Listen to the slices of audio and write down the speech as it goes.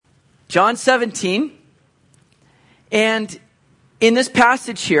John 17. And in this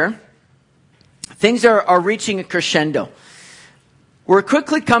passage here, things are reaching a crescendo. We're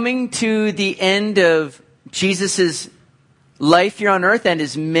quickly coming to the end of Jesus' life here on earth and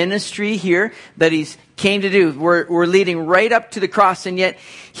his ministry here that he's came to do. We're leading right up to the cross. And yet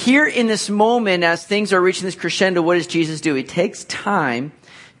here in this moment, as things are reaching this crescendo, what does Jesus do? He takes time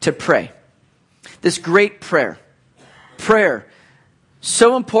to pray. This great prayer. Prayer.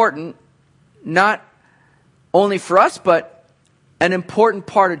 So important, not only for us, but an important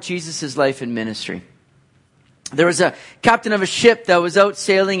part of Jesus' life and ministry. There was a captain of a ship that was out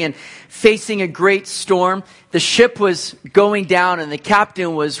sailing and facing a great storm. The ship was going down and the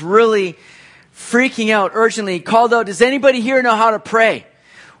captain was really freaking out urgently. He called out, "Does anybody here know how to pray?"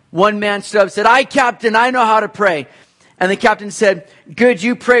 One man stood up and said, "Aye, Captain, I know how to pray." And the captain said, "Good,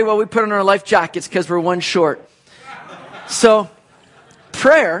 you pray while we put on our life jackets because we're one short." So,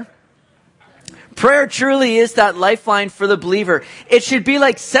 prayer truly is that lifeline for the believer. It should be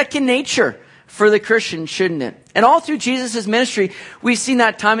like second nature for the Christian, shouldn't it? And all through Jesus' ministry, we've seen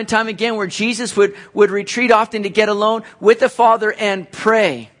that time and time again where Jesus would retreat often to get alone with the Father and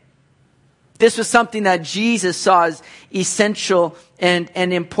pray. This was something that Jesus saw as essential and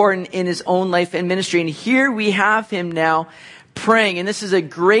important in his own life and ministry. And here we have him now praying. And this is a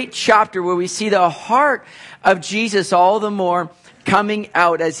great chapter where we see the heart of Jesus all the more coming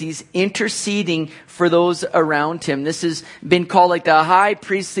out as he's interceding for those around him. This has been called like the high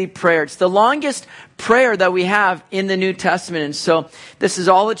priestly prayer. It's the longest prayer that we have in the New Testament. And so this is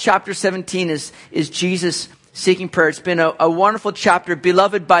all of chapter 17 is Jesus seeking prayer. It's been a wonderful chapter,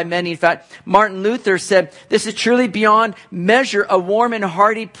 beloved by many. In fact, Martin Luther said, "This is truly beyond measure a warm and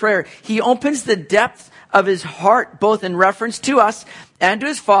hearty prayer." He opens the depth of his heart, both in reference to us and to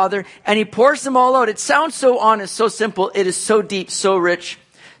his Father, and he pours them all out. It sounds so honest, so simple. It is so deep, so rich,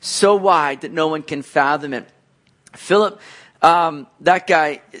 so wide that no one can fathom it. Philip, that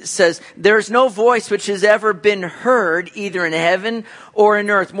guy says, "There is no voice which has ever been heard, either in heaven or in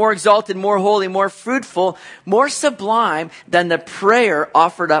earth, more exalted, more holy, more fruitful, more sublime than the prayer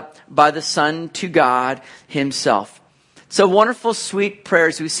offered up by the Son to God himself." So wonderful, sweet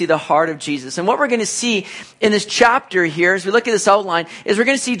prayers. We see the heart of Jesus. And what we're going to see in this chapter here, as we look at this outline, is we're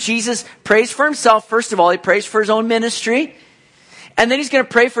going to see Jesus prays for himself. First of all, he prays for his own ministry. And then he's going to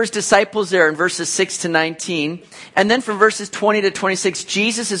pray for his disciples there in verses 6 to 19. And then from verses 20 to 26,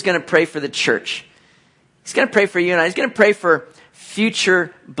 Jesus is going to pray for the church. He's going to pray for you and I. He's going to pray for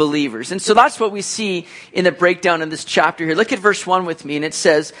future believers. And so that's what we see in the breakdown of this chapter here. Look at verse 1 with me. And it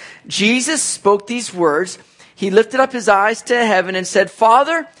says, Jesus spoke these words. He lifted up his eyes to heaven and said,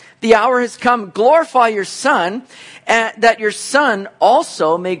 "Father, the hour has come. Glorify your Son, and that your Son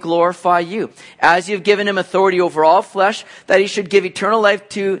also may glorify you, as you have given him authority over all flesh, that he should give eternal life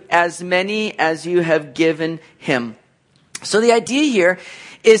to as many as you have given him." So the idea here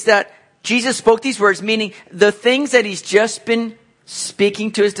is that Jesus spoke these words, meaning the things that he's just been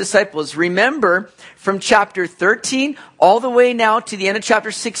speaking to his disciples. Remember, from chapter 13 all the way now to the end of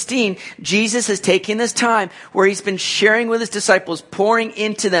chapter 16, Jesus has taken this time where he's been sharing with his disciples, pouring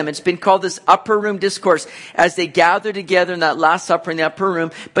into them. It's been called this upper room discourse as they gather together in that Last Supper in the upper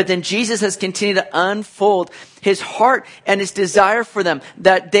room. But then Jesus has continued to unfold his heart and his desire for them,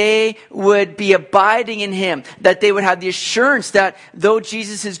 that they would be abiding in him, that they would have the assurance that though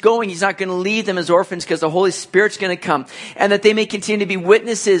Jesus is going, he's not going to leave them as orphans because the Holy Spirit's going to come, and that they may continue to be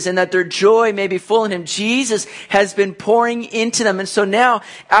witnesses and that their joy may be full in him. Jesus has been pouring into them. And so now,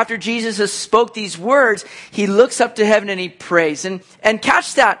 after Jesus has spoke these words, he looks up to heaven and he prays. And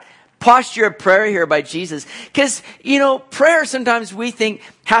catch that posture of prayer here by Jesus. Because, prayer sometimes we think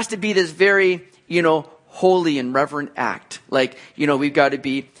has to be this very, holy and reverent act. Like, we've got to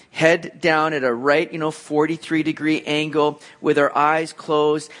be head down at a right, 43-degree angle with our eyes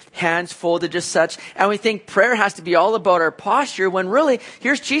closed, hands folded just such. And we think prayer has to be all about our posture when really,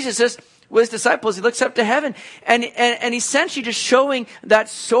 here's Jesus just with his disciples. He looks up to heaven and essentially just showing that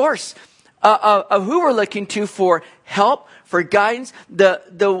source of who we're looking to for help, for guidance,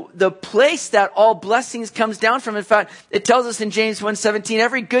 the place that all blessings comes down from. In fact, it tells us in James 1:17,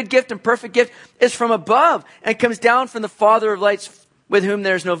 every good gift and perfect gift is from above and comes down from the Father of lights, with whom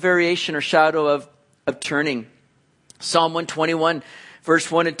there is no variation or shadow of turning. Psalm 121, verse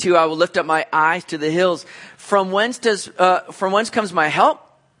 1 and 2, I will lift up my eyes to the hills. From whence comes my help?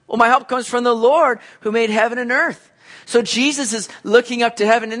 Well, my help comes from the Lord who made heaven and earth. So Jesus is looking up to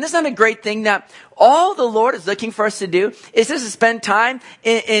heaven. And isn't that a great thing that all the Lord is looking for us to do is just to spend time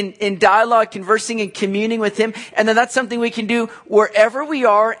in dialogue, conversing and communing with him. And then that's something we can do wherever we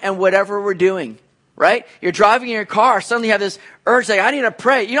are and whatever we're doing. right? You're driving in your car, suddenly you have this urge, like, I need to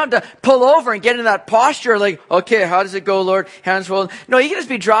pray. You don't have to pull over and get into that posture, like, okay, how does it go, Lord? Hands rolled. No, you can just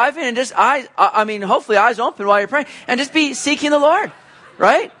be driving and just hopefully eyes open while you're praying, and just be seeking the Lord,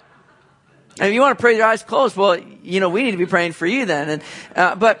 right? And if you want to pray with your eyes closed, well, we need to be praying for you then.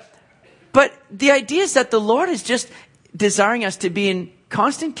 And, but the idea is that the Lord is just desiring us to be in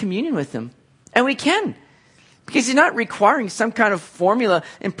constant communion with Him. And we can. Because He's not requiring some kind of formula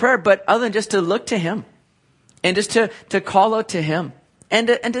in prayer, but other than just to look to Him. And just to call out to Him. And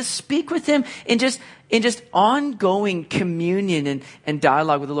to speak with Him in just ongoing communion and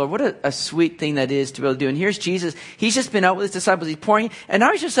dialogue with the Lord. What a sweet thing that is to be able to do. And here's Jesus. He's just been out with His disciples. He's pouring. And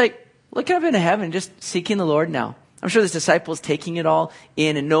now He's just like, looking up into heaven, just seeking the Lord now. I'm sure His disciples taking it all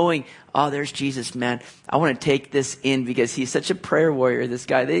in and knowing, oh, there's Jesus, man. I want to take this in because He's such a prayer warrior, this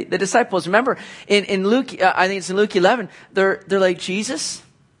guy. The disciples, remember, in Luke, I think it's in Luke 11, they're like, Jesus,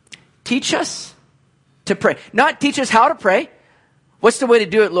 teach us to pray. Not teach us how to pray. What's the way to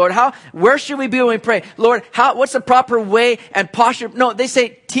do it, Lord? Where should we be when we pray? Lord, what's the proper way and posture? No, they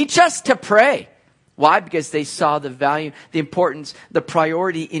say, teach us to pray. Why? Because they saw the value, the importance, the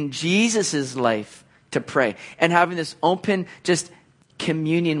priority in Jesus' life to pray. And having this open, just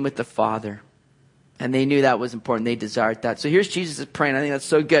communion with the Father. And they knew that was important. They desired that. So here's Jesus praying. I think that's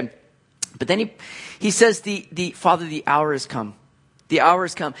so good. But then he says, the Father, the hour has come. The hour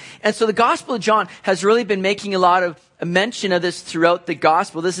has come. And so the Gospel of John has really been making a lot of mention of this throughout the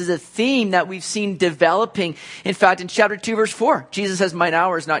Gospel. This is a theme that we've seen developing. In fact, in chapter 2, verse 4, Jesus says, mine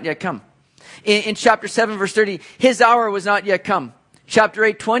hour has not yet come. In chapter 7, verse 30, His hour was not yet come. Chapter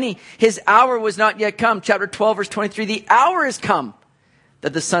 8, 20, His hour was not yet come. Chapter 12, verse 23, the hour has come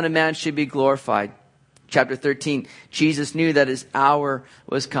that the Son of Man should be glorified. Chapter 13, Jesus knew that His hour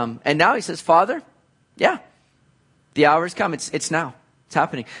was come. And now He says, Father, yeah, the hour has come. It's now. It's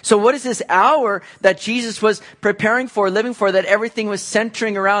happening. So what is this hour that Jesus was preparing for, living for, that everything was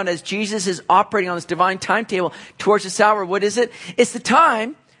centering around as Jesus is operating on this divine timetable towards this hour? What is it? It's the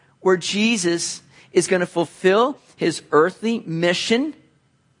time where Jesus is going to fulfill His earthly mission,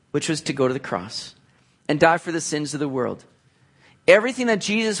 which was to go to the cross and die for the sins of the world. Everything that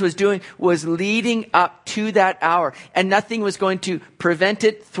Jesus was doing was leading up to that hour, and nothing was going to prevent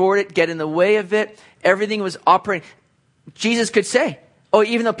it, thwart it, get in the way of it. Everything was operating. Jesus could say, oh,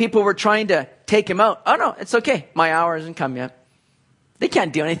 even though people were trying to take Him out, oh no, it's okay. My hour hasn't come yet. They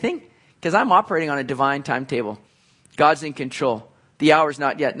can't do anything because I'm operating on a divine timetable. God's in control. The hour's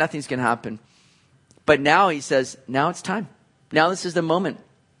not yet. Nothing's going to happen. But now He says, now it's time. Now this is the moment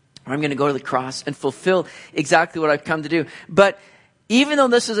where I'm going to go to the cross and fulfill exactly what I've come to do. But even though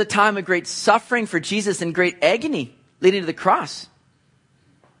this was a time of great suffering for Jesus and great agony leading to the cross,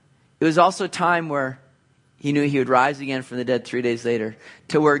 it was also a time where He knew He would rise again from the dead 3 days later,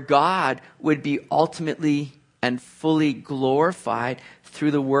 to where God would be ultimately and fully glorified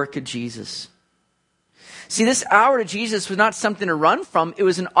through the work of Jesus. See, this hour to Jesus was not something to run from. It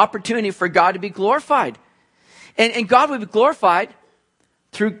was an opportunity for God to be glorified. And God would be glorified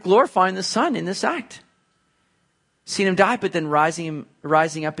through glorifying the Son in this act. Seeing Him die, but then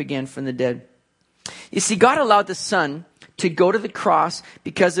rising up again from the dead. You see, God allowed the Son to go to the cross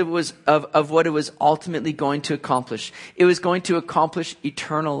because it was of what it was ultimately going to accomplish. It was going to accomplish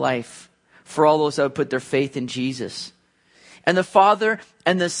eternal life for all those that would put their faith in Jesus. And the Father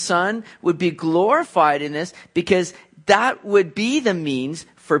and the Son would be glorified in this because that would be the means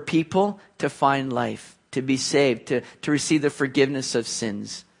for people to find life, to be saved, to receive the forgiveness of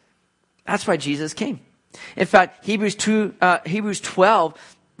sins. That's why Jesus came. In fact, Hebrews 12,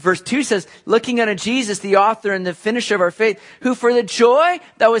 verse 2 says, looking unto Jesus, the author and the finisher of our faith, who for the joy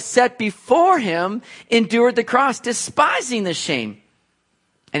that was set before Him endured the cross, despising the shame.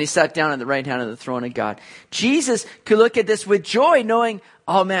 And He sat down at the right hand of the throne of God. Jesus could look at this with joy, knowing,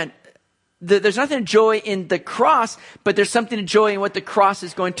 oh man, there's nothing to joy in the cross, but there's something to joy in what the cross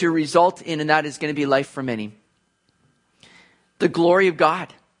is going to result in, and that is going to be life for many. The glory of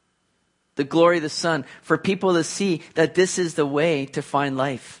God. The glory of the Son. For people to see that this is the way to find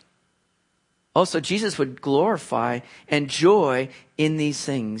life. Also, Jesus would glorify and joy in these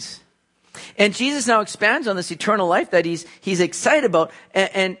things. And Jesus now expands on this eternal life that he's excited about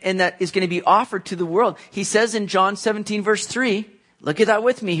and that is going to be offered to the world. He says in John 17 verse 3, look at that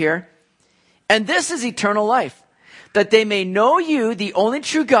with me here. And this is eternal life, that they may know you, the only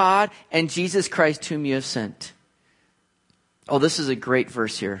true God, and Jesus Christ whom you have sent. Oh, this is a great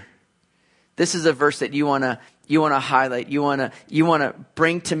verse here. This is a verse that you want to highlight. You want to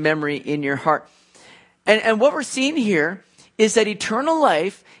bring to memory in your heart. And what we're seeing here is that eternal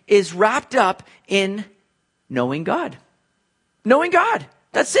life is wrapped up in knowing God. Knowing God.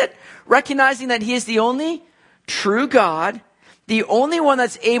 That's it. Recognizing that he is the only true God, the only one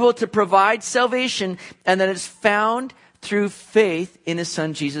that's able to provide salvation, and that it's found through faith in his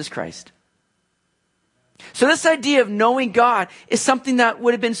son, Jesus Christ. So this idea of knowing God is something that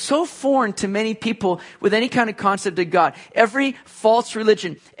would have been so foreign to many people with any kind of concept of God. Every false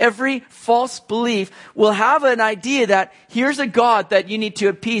religion, every false belief will have an idea that here's a God that you need to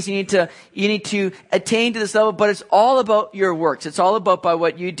appease, you need to attain to this level, but it's all about your works. It's all about by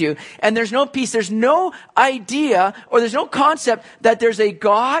what you do. And there's no peace. There's no idea or there's no concept that there's a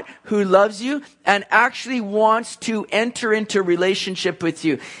God who loves you and actually wants to enter into relationship with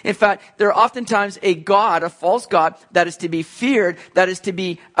you. In fact, there are oftentimes a God, a false God, that is to be feared, that is to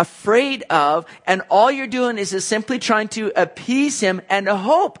be afraid of, and all you're doing is simply trying to appease him and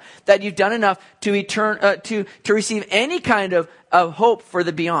hope that you've done enough to receive any kind of hope for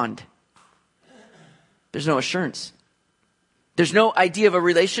the beyond. There's no assurance. There's no idea of a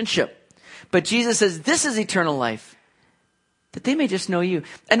relationship. But Jesus says, this is eternal life, that they may just know you.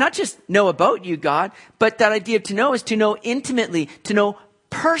 And not just know about you, God, but that idea of to know is to know intimately, to know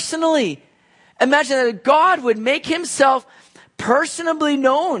personally. Imagine that God would make himself personally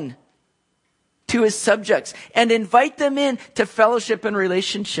known to his subjects and invite them in to fellowship and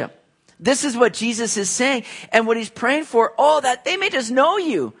relationship. This is what Jesus is saying and what he's praying for. Oh, that they may just know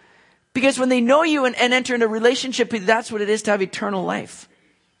you. Because when they know you and enter into a relationship with you, that's what it is to have eternal life.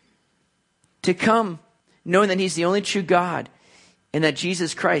 To come knowing that he's the only true God and that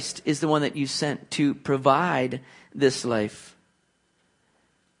Jesus Christ is the one that you sent to provide this life.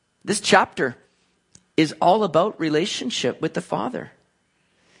 This chapter is all about relationship with the Father.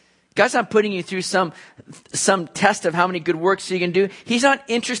 God's not putting you through some test of how many good works you can do. He's not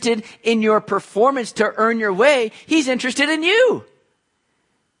interested in your performance to earn your way. He's interested in you.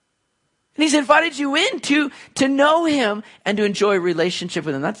 And he's invited you in to know him and to enjoy a relationship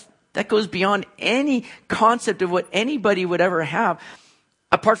with him. That goes beyond any concept of what anybody would ever have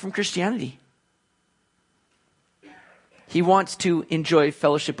apart from Christianity. He wants to enjoy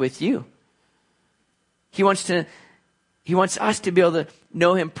fellowship with you. He wants us to be able to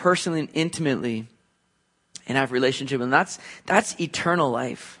know him personally and intimately and have a relationship with him. That's eternal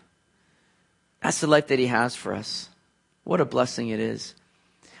life. That's the life that he has for us. What a blessing it is.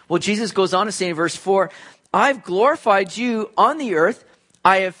 Well, Jesus goes on to say in verse 4, I've glorified you on the earth.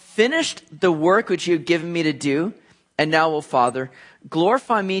 I have finished the work which you have given me to do. And now, O Father,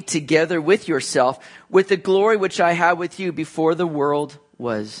 glorify me together with yourself, with the glory which I had with you before the world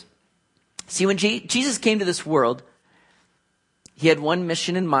was. See, when Jesus came to this world, he had one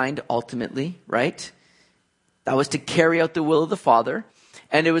mission in mind ultimately, right? That was to carry out the will of the Father.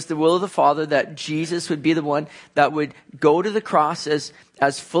 And it was the will of the Father that Jesus would be the one that would go to the cross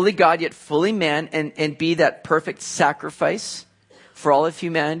as fully God yet fully man and be that perfect sacrifice for all of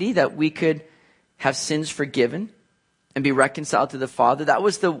humanity, that we could have sins forgiven and be reconciled to the Father. That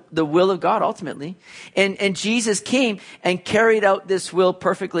was the will of God ultimately. And Jesus came and carried out this will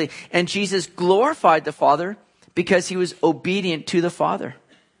perfectly. And Jesus glorified the Father because he was obedient to the Father.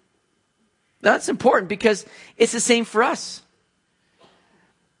 That's important because it's the same for us.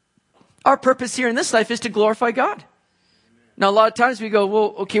 Our purpose here in this life is to glorify God. Now, a lot of times we go,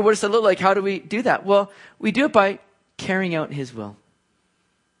 well, okay, what does that look like? How do we do that? Well, we do it by carrying out his will.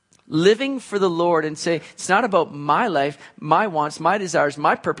 Living for the Lord and say, it's not about my life, my wants, my desires,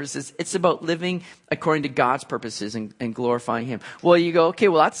 my purposes. It's about living according to God's purposes and glorifying him. Well, you go, okay,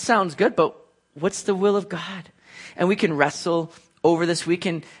 well, that sounds good, but what's the will of God? And we can wrestle over this. We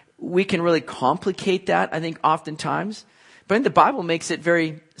can really complicate that, I think, oftentimes. But I think the Bible makes it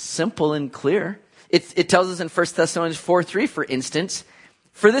very simple and clear. It tells us in 1 Thessalonians 4:3, for instance,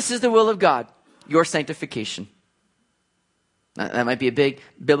 for this is the will of God, your sanctification. That might be a big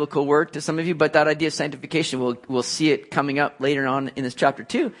biblical word to some of you, but that idea of sanctification, we'll see it coming up later on in this chapter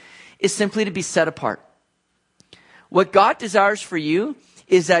 2, is simply to be set apart. What God desires for you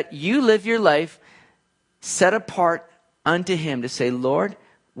is that you live your life set apart unto him, to say, Lord,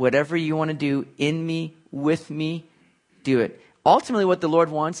 whatever you want to do in me, with me, do it. Ultimately, what the Lord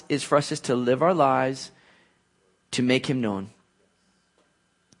wants is for us just to live our lives to make him known,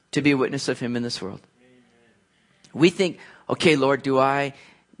 to be a witness of him in this world. We think, okay, Lord, do I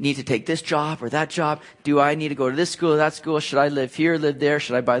need to take this job or that job? Do I need to go to this school or that school? Should I live here, live there?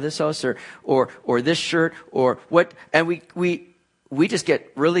 Should I buy this house or this shirt or what? And we just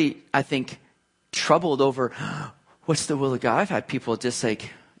get really, I think, troubled over what's the will of God. I've had people just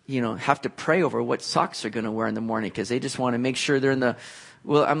have to pray over what socks they're going to wear in the morning because they just want to make sure they're in the,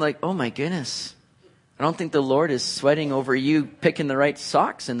 well, I'm like, oh my goodness. I don't think the Lord is sweating over you picking the right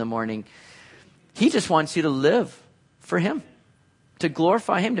socks in the morning. He just wants you to live for him, to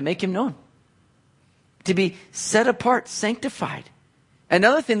glorify him, to make him known, to be set apart, sanctified.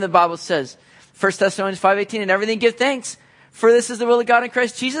 Another thing the Bible says, 1 Thessalonians 5:18, and everything give thanks, for this is the will of God in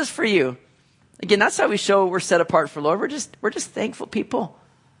Christ Jesus for you. Again, that's how we show we're set apart for the Lord. We're just thankful people.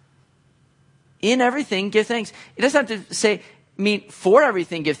 In everything, give thanks. It doesn't have to mean for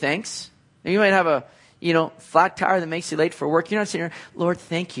everything, give thanks. You might have a, flat tire that makes you late for work. You're not saying, Lord,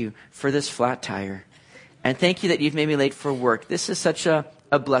 thank you for this flat tire. And thank you that you've made me late for work. This is such a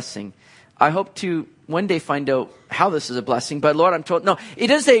blessing. I hope to one day find out how this is a blessing. But Lord, I'm told, no, it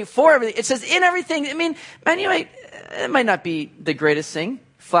doesn't say for everything. It says in everything. I mean, man, it might not be the greatest thing,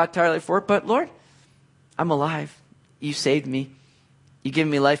 flat tire late for work, but Lord, I'm alive. You saved me. You give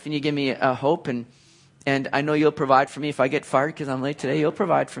me life and you give me a hope. And I know you'll provide for me. If I get fired because I'm late today, you'll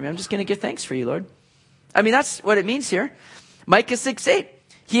provide for me. I'm just going to give thanks for you, Lord. I mean, that's what it means here. Micah 6:8.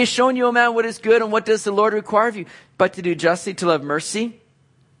 He has shown you, O man, what is good and what does the Lord require of you, but to do justly, to love mercy,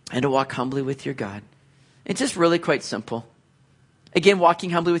 and to walk humbly with your God. It's just really quite simple. Again,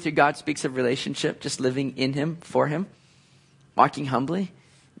 walking humbly with your God speaks of relationship, just living in him, for him. Walking humbly,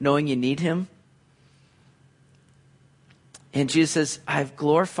 knowing you need him. And Jesus says, I've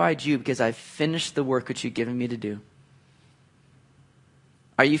glorified you because I've finished the work which you've given me to do.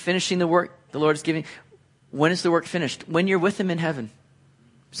 Are you finishing the work the Lord is giving? When is the work finished? When you're with him in heaven.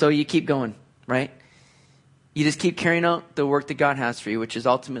 So you keep going, right? You just keep carrying out the work that God has for you, which is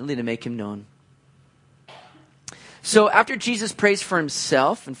ultimately to make him known. So after Jesus prays for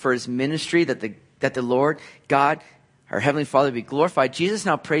himself and for his ministry, that the Lord, God, our Heavenly Father, be glorified, Jesus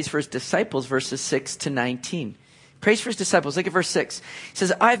now prays for his disciples, verses 6 to 19. Prays for his disciples. Look at verse 6. He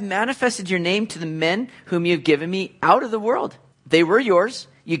says, I've manifested your name to the men whom you have given me out of the world. They were yours.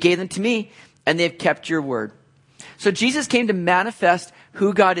 You gave them to me, and they have kept your word. So Jesus came to manifest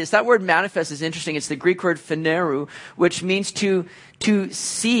who God is. That word manifest is interesting. It's the Greek word phaneru, which means to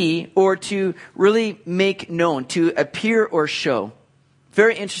see or to really make known, to appear or show.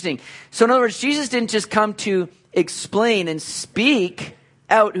 Very interesting. So in other words, Jesus didn't just come to explain and speak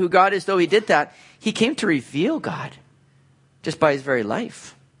out who God is, though he did that. He came to reveal God just by his very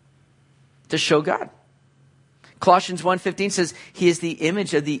life, to show God. Colossians 1:15 says, he is the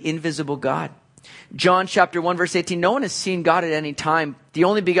image of the invisible God. John chapter 1 verse 18, no one has seen God at any time. The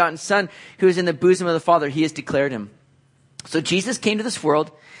only begotten Son who is in the bosom of the Father, he has declared him. So Jesus came to this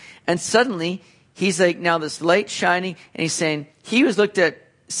world and suddenly he's like now this light shining and he's saying, he who's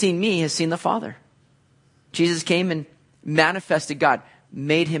seen me has seen the Father. Jesus came and manifested God,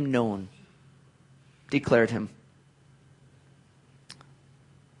 made him known, declared him.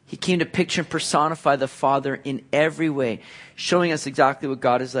 He came to picture and personify the Father in every way, showing us exactly what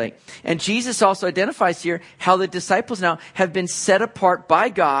God is like. And Jesus also identifies here how the disciples now have been set apart by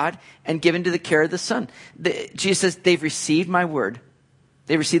God and given to the care of the Son. Jesus says, they've received my word.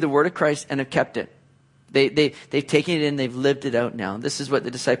 They received the word of Christ and have kept it. They've taken it in, they've lived it out now. This is what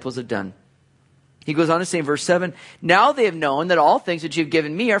the disciples have done. He goes on to say in verse 7, now they have known that all things which you've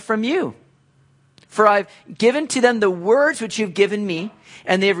given me are from you. For I've given to them the words which you've given me,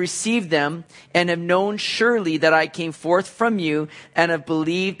 and they have received them, and have known surely that I came forth from you, and have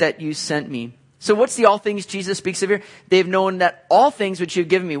believed that you sent me. So what's the all things Jesus speaks of here? They've known that all things which you've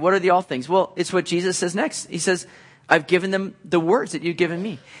given me. What are the all things? Well, it's what Jesus says next. He says, I've given them the words that you've given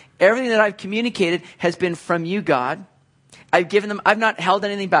me. Everything that I've communicated has been from you, God. I've given them, I've not held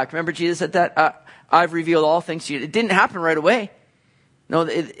anything back. Remember Jesus said that? I've revealed all things to you. It didn't happen right away. No,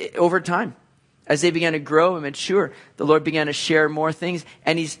 over time. As they began to grow and mature, the Lord began to share more things,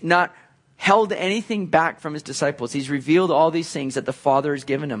 and he's not held anything back from his disciples. He's revealed all these things that the Father has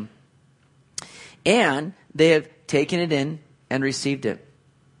given him. And they have taken it in and received it.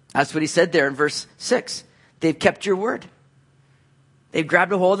 That's what he said there in verse 6. They've kept your word. They've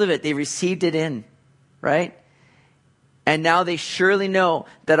grabbed a hold of it. They received it in, right? And now they surely know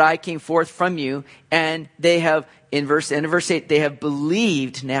that I came forth from you, and they have, in verse 8, they have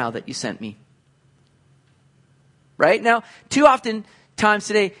believed now that you sent me. Right? Now, too often times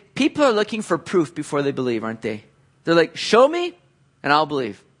today, people are looking for proof before they believe, aren't they? They're like, show me and I'll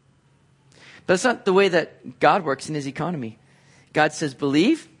believe. But it's not the way that God works in his economy. God says,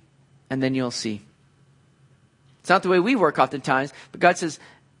 believe and then you'll see. It's not the way we work oftentimes, but God says,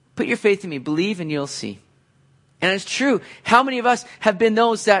 put your faith in me, believe and you'll see. And it's true. How many of us have been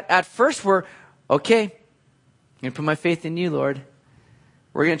those that at first were, okay, I'm going to put my faith in you, Lord.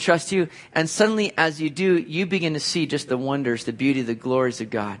 We're going to trust you. And suddenly, as you do, you begin to see just the wonders, the beauty, the glories of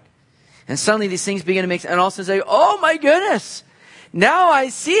God. And suddenly these things begin to make sense. And all of a sudden say, oh my goodness, now I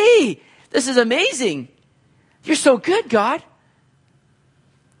see. This is amazing. You're so good, God.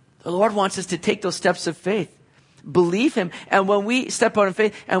 The Lord wants us to take those steps of faith. believe him. And when we step out in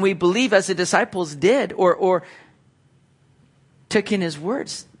faith and we believe as the disciples did or took in his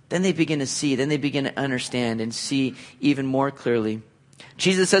words, then they begin to see, then they begin to understand and see even more clearly.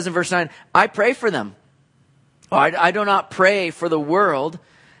 Jesus says in verse 9, I pray for them. I do not pray for the world,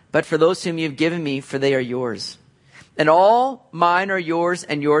 but for those whom you've given me, for they are yours. And all mine are yours,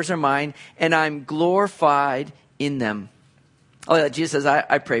 and yours are mine, and I'm glorified in them. Oh, Jesus says,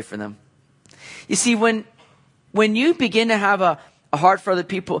 I pray for them. You see, when you begin to have a heart for other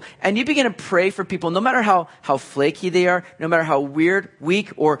people, and you begin to pray for people, no matter how flaky they are, no matter how weird,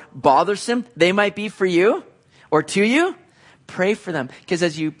 weak, or bothersome they might be for you or to you, pray for them. Because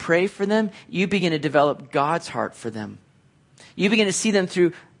as you pray for them, you begin to develop God's heart for them. You begin to see them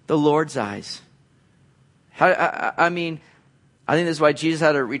through the Lord's eyes. I think this is why Jesus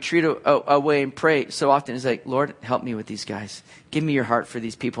had to retreat away and pray so often. He's like, Lord, help me with these guys. Give me your heart for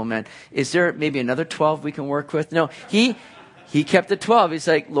these people, man. Is there maybe another 12 we can work with? No, he kept the 12. He's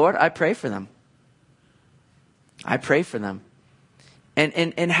like, Lord, I pray for them. I pray for them.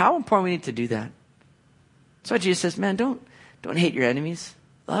 And how important we need to do that. That's why Jesus says, man, don't hate your enemies.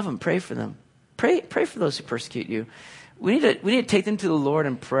 Love them. Pray for them. Pray for those who persecute you. We need to take them to the Lord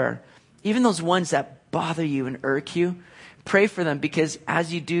in prayer. Even those ones that bother you and irk you, pray for them, because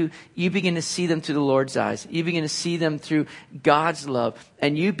as you do, you begin to see them through the Lord's eyes. You begin to see them through God's love,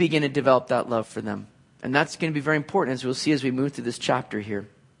 and you begin to develop that love for them. And that's going to be very important, as we'll see as we move through this chapter here.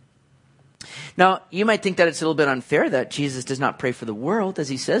 Now, you might think that it's a little bit unfair that Jesus does not pray for the world, as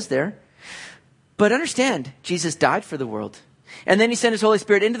he says there. But understand, Jesus died for the world. And then he sent his Holy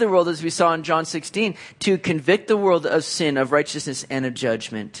Spirit into the world, as we saw in John 16, to convict the world of sin, of righteousness, and of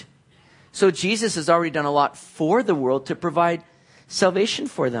judgment. So Jesus has already done a lot for the world to provide salvation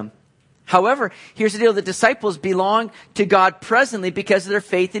for them. However, here's the deal. The disciples belong to God presently because of their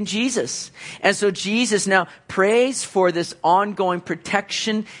faith in Jesus. And so Jesus now prays for this ongoing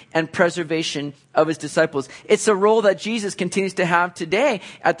protection and preservation of his disciples. It's a role that Jesus continues to have today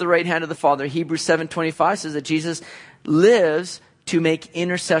at the right hand of the Father. Hebrews 7:25 says that Jesus lives to make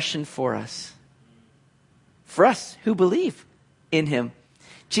intercession for us. For us who believe in him.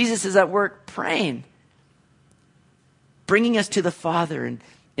 Jesus is at work praying, bringing us to the Father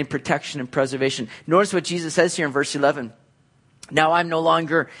in protection and preservation. Notice what Jesus says here in verse 11. Now I'm no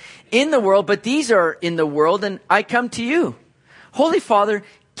longer in the world, but these are in the world, and I come to you. Holy Father,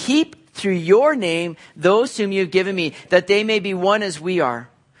 keep through your name those whom you've given me, that they may be one as we are.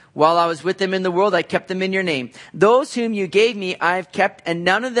 While I was with them in the world, I kept them in your name. Those whom you gave me, I have kept, and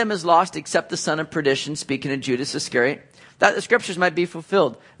none of them is lost except the son of perdition, speaking of Judas Iscariot, that the scriptures might be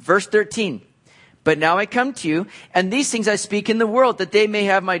fulfilled. Verse 13. But now I come to you, and these things I speak in the world, that they may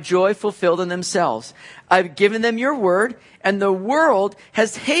have my joy fulfilled in themselves. I've given them your word, and the world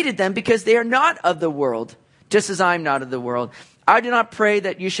has hated them because they are not of the world, just as I am not of the world. I do not pray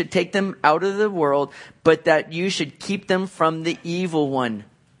that you should take them out of the world, but that you should keep them from the evil one.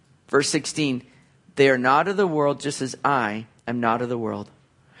 Verse 16. They are not of the world, just as I am not of the world.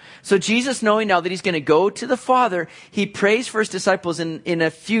 So Jesus, knowing now that he's going to go to the Father, he prays for his disciples in a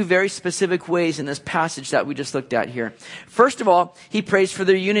few very specific ways in this passage that we just looked at here. First of all, he prays for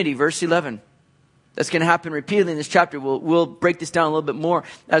their unity, verse 11. That's going to happen repeatedly in this chapter. We'll break this down a little bit more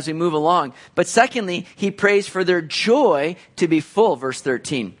as we move along. But secondly, he prays for their joy to be full, verse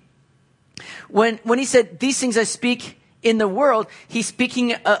 13. When he said, these things I speak in the world, he's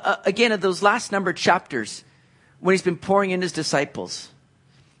speaking again of those last numbered chapters when he's been pouring in his disciples,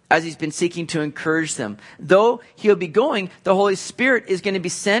 as he's been seeking to encourage them. Though he'll be going, the Holy Spirit is going to be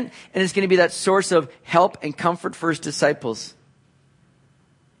sent, and it's going to be that source of help and comfort for his disciples.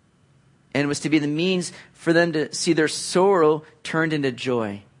 And it was to be the means for them to see their sorrow turned into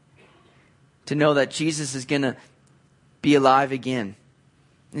joy. To know that Jesus is going to be alive again.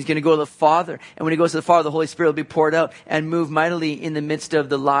 He's going to go to the Father. And when he goes to the Father, the Holy Spirit will be poured out and move mightily in the midst of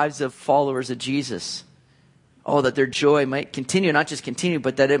the lives of followers of Jesus. Oh, that their joy might continue, not just continue,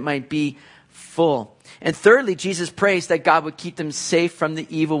 but that it might be full. And thirdly, Jesus prays that God would keep them safe from the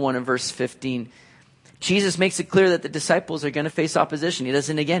evil one in verse 15. Jesus makes it clear that the disciples are going to face opposition. He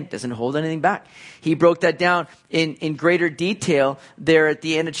doesn't hold anything back. He broke that down in greater detail there at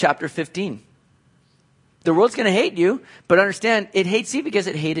the end of chapter 15. The world's going to hate you, but understand, it hates you because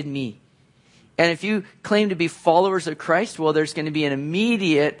it hated me. And if you claim to be followers of Christ, well, there's going to be an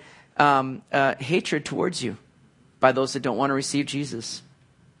immediate hatred towards you by those that don't want to receive Jesus.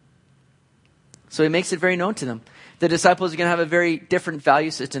 So he makes it very known to them. The disciples are going to have a very different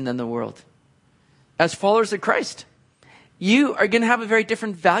value system than the world. As followers of Christ, you are going to have a very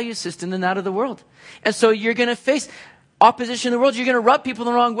different value system than that of the world. And so you're going to face opposition in the world. You're going to rub people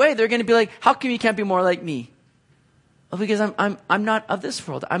the wrong way. They're going to be like, how come you can't be more like me? Well, because I'm not of this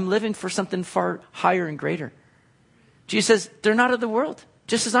world. I'm living for something far higher and greater. Jesus says, they're not of the world,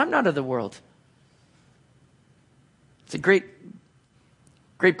 just as I'm not of the world. It's a great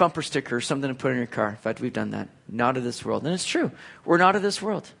bumper sticker or something to put in your car. In fact, we've done that. Not of this world. And it's true. We're not of this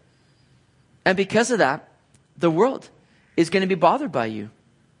world. And because of that, the world is going to be bothered by you.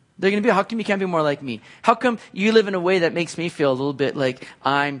 They're going to be, how come you can't be more like me? How come you live in a way that makes me feel a little bit like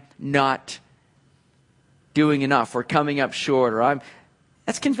I'm not doing enough or coming up short, or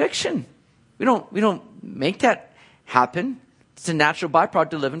that's conviction. We don't make that happen. It's a natural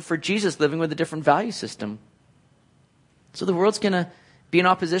byproduct of living for Jesus, living with a different value system. So the world's going to be in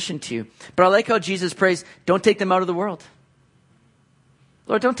opposition to you. But I like how Jesus prays, don't take them out of the world.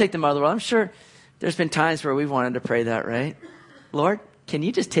 Lord, don't take them out of the world. I'm sure there's been times where we've wanted to pray that, right? Lord, can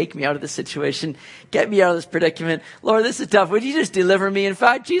you just take me out of this situation? Get me out of this predicament. Lord, this is tough. Would you just deliver me? In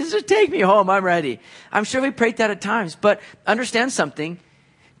fact, Jesus, just take me home. I'm ready. I'm sure we prayed that at times. But understand something.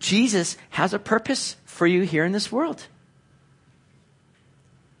 Jesus has a purpose for you here in this world.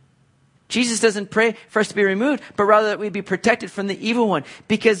 Jesus doesn't pray for us to be removed, but rather that we be protected from the evil one.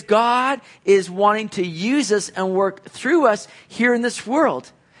 Because God is wanting to use us and work through us here in this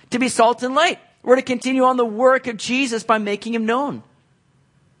world to be salt and light. We're to continue on the work of Jesus by making him known.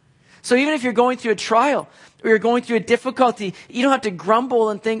 So even if you're going through a trial or you're going through a difficulty, you don't have to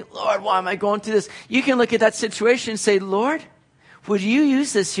grumble and think, Lord, why am I going through this? You can look at that situation and say, Lord, would you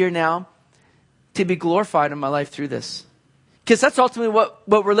use this here now to be glorified in my life through this? Because that's ultimately what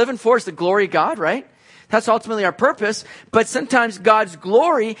we're living for, is the glory of God, right? That's ultimately our purpose. But sometimes God's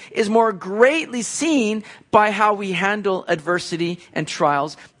glory is more greatly seen by how we handle adversity and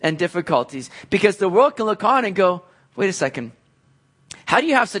trials and difficulties. Because the world can look on and go, wait a second. How do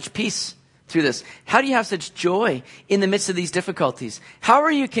you have such peace through this? How do you have such joy in the midst of these difficulties? How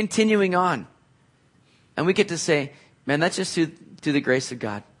are you continuing on? And we get to say, man, that's just through the grace of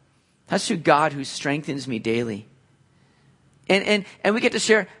God. That's through God who strengthens me daily. And we get to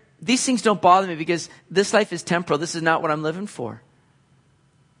share, these things don't bother me because this life is temporal. This is not what I'm living for.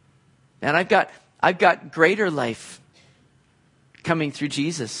 And I've got greater life coming through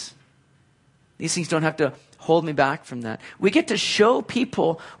Jesus. These things don't have to hold me back from that. We get to show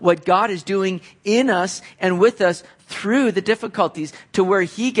people what God is doing in us and with us through the difficulties to where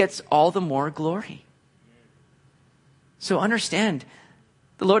he gets all the more glory. So understand,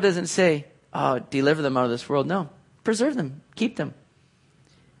 the Lord doesn't say, oh, deliver them out of this world. No, preserve them, keep them.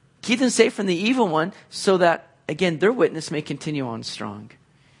 Keep them safe from the evil one so that, again, their witness may continue on strong.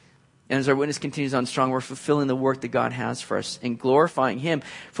 And as our witness continues on strong, we're fulfilling the work that God has for us and glorifying him,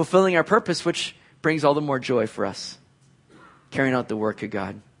 fulfilling our purpose, which brings all the more joy for us, carrying out the work of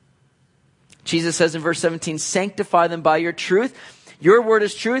God. Jesus says in verse 17, sanctify them by your truth. Your word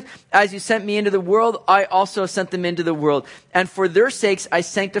is truth. As you sent me into the world, I also sent them into the world. And for their sakes, I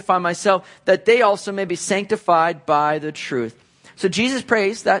sanctify myself, that they also may be sanctified by the truth. So Jesus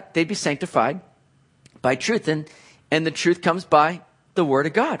prays that they'd be sanctified by truth. And the truth comes by the word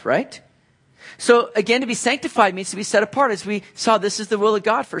of God, right? So again, to be sanctified means to be set apart. As we saw, this is the will of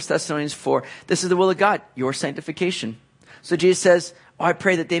God, 1 Thessalonians 4. This is the will of God, your sanctification. So Jesus says, I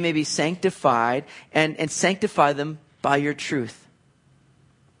pray that they may be sanctified and sanctify them by your truth.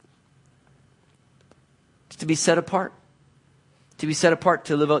 It's to be set apart. To be set apart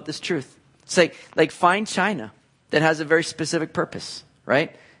to live out this truth. It's like fine china that has a very specific purpose,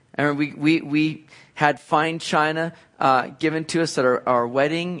 right? And we had fine china given to us at our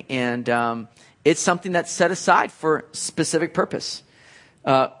wedding, and it's something that's set aside for specific purpose.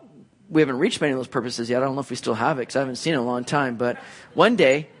 We haven't reached many of those purposes yet. I don't know if we still have it because I haven't seen it in a long time. But one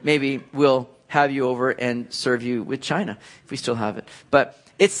day, maybe we'll have you over and serve you with china if we still have it. But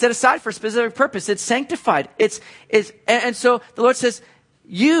it's set aside for a specific purpose. It's sanctified. And so the Lord says,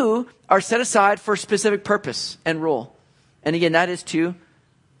 you are set aside for a specific purpose and role. And again, that is to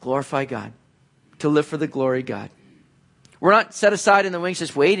glorify God, to live for the glory of God. We're not set aside in the wings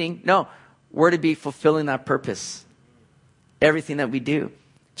just waiting. No, we're to be fulfilling that purpose. Everything that we do,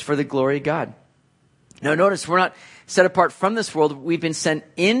 it's for the glory of God. Now notice, we're not set apart from this world. We've been sent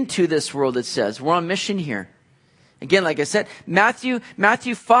into this world, it says. We're on mission here. Again, like I said, Matthew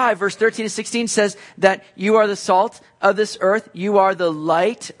 5, verse 13 to 16 says that you are the salt of this earth. You are the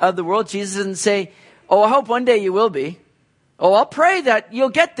light of the world. Jesus doesn't say, oh, I hope one day you will be. Oh, I'll pray that you'll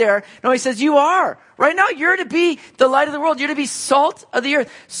get there. No, he says you are. Right now, you're to be the light of the world. You're to be salt of the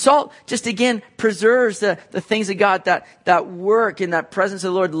earth. Salt just, again, preserves the things of God, that work in that presence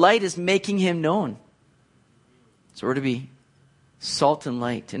of the Lord. Light is making him known. So we're to be salt and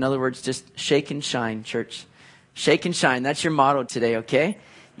light. In other words, just shake and shine, church. Shake and shine. That's your motto today, okay?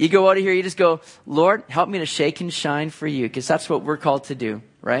 You go out of here, you just go, Lord, help me to shake and shine for you, because that's what we're called to do,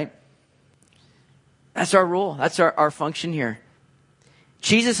 right? That's our role. That's our function here.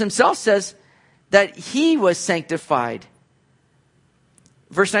 Jesus himself says that he was sanctified.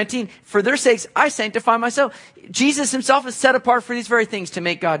 Verse 19, for their sakes, I sanctify myself. Jesus himself is set apart for these very things, to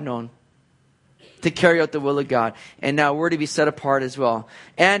make God known, to carry out the will of God. And now we're to be set apart as well.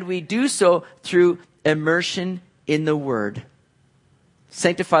 And we do so through immersion in the Word.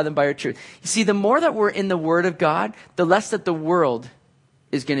 Sanctify them by your truth. You see, the more that we're in the Word of God, the less that the world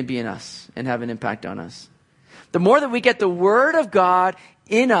is going to be in us and have an impact on us. The more that we get the Word of God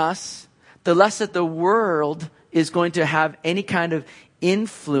in us, the less that the world is going to have any kind of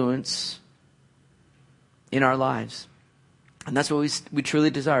influence in our lives. And that's what we truly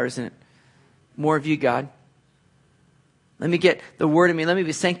desire, isn't it? More of you, God. Let me get the Word in me. Let me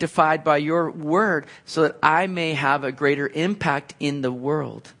be sanctified by your Word so that I may have a greater impact in the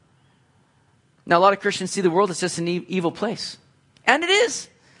world. Now, a lot of Christians see the world as just an evil place. And it is.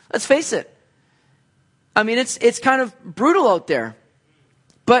 Let's face it. I mean, it's kind of brutal out there.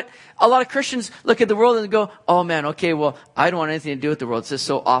 But a lot of Christians look at the world and go, oh man, okay, well, I don't want anything to do with the world. It's just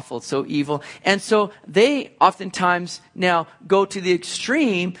so awful. It's so evil. And so they oftentimes now go to the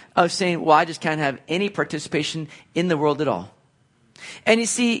extreme of saying, well, I just can't have any participation in the world at all. And you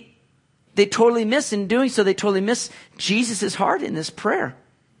see, they totally miss, in doing so, they totally miss Jesus' heart in this prayer.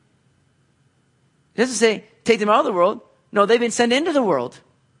 It doesn't say, take them out of the world. No, they've been sent into the world.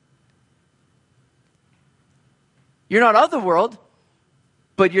 You're not of the world,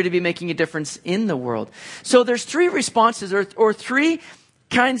 but you're to be making a difference in the world. So there's three responses or three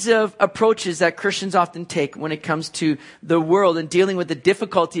kinds of approaches that Christians often take when it comes to the world and dealing with the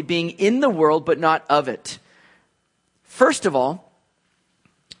difficulty being in the world but not of it. First of all,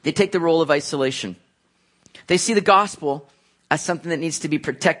 they take the role of isolation. They see the gospel as something that needs to be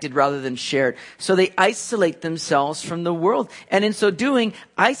protected rather than shared. So they isolate themselves from the world. And in so doing,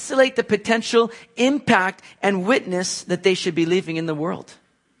 isolate the potential impact and witness that they should be leaving in the world.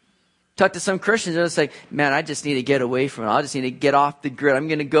 Talk to some Christians, they're just like, man, I just need to get away from it. I just need to get off the grid. I'm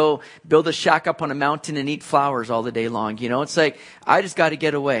going to go build a shack up on a mountain and eat flowers all the day long. You know, it's like, I just got to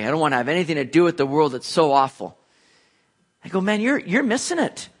get away. I don't want to have anything to do with the world. It's so awful. I go, man, you're missing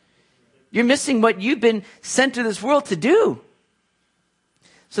it. You're missing what you've been sent to this world to do.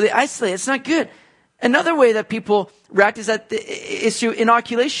 So they isolate. It's not good. Another way that people react is through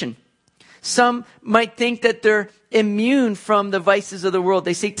inoculation. Some might think that they're immune from the vices of the world.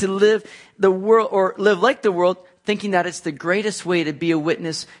 They seek to live the world or live like the world, thinking that it's the greatest way to be a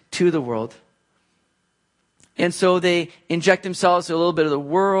witness to the world. And so they inject themselves with a little bit of the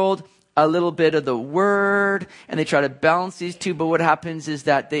world, a little bit of the Word, and they try to balance these two. But what happens is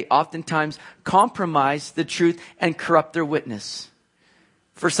that they oftentimes compromise the truth and corrupt their witness.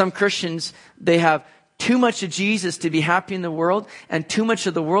 For some Christians, they have too much of Jesus to be happy in the world and too much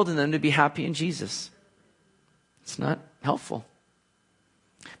of the world in them to be happy in Jesus. It's not helpful.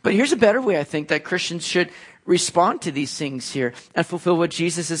 But here's a better way, I think, that Christians should respond to these things here and fulfill what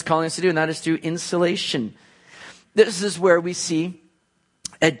Jesus is calling us to do, and that is through insulation. This is where we see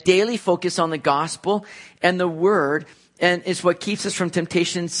a daily focus on the gospel and the Word, and it's what keeps us from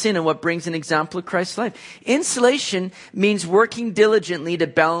temptation and sin and what brings an example of Christ's life. Insulation means working diligently to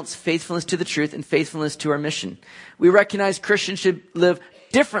balance faithfulness to the truth and faithfulness to our mission. We recognize Christians should live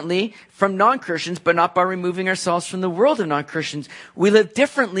differently from non-Christians, but not by removing ourselves from the world of non-Christians. We live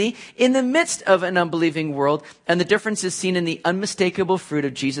differently in the midst of an unbelieving world, and the difference is seen in the unmistakable fruit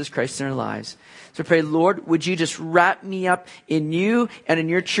of Jesus Christ in our lives. So pray, Lord, would you just wrap me up in you and in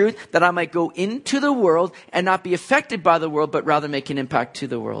your truth, that I might go into the world and not be affected by the world, but rather make an impact to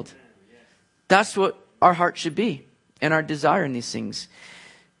the world. That's what our heart should be and our desire in these things.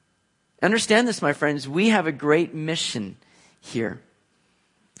 Understand this, my friends. We have a great mission here.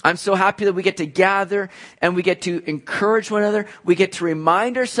 I'm so happy that we get to gather and we get to encourage one another. We get to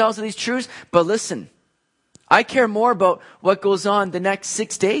remind ourselves of these truths. But listen, I care more about what goes on the next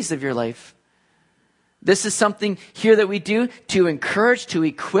 6 days of your life. This is something here that we do to encourage, to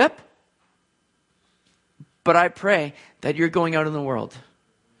equip. But I pray that you're going out in the world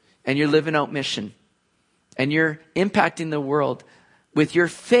and you're living out mission and you're impacting the world with your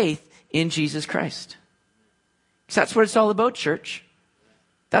faith in Jesus Christ. Because that's what it's all about, church.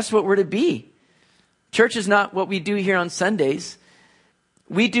 That's what we're to be. Church is not what we do here on Sundays.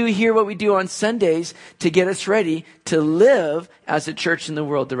 We do here what we do on Sundays to get us ready to live as a church in the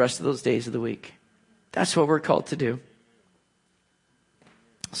world the rest of those days of the week. That's what we're called to do.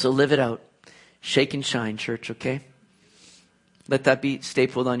 So live it out. Shake and shine, church, okay? Let that be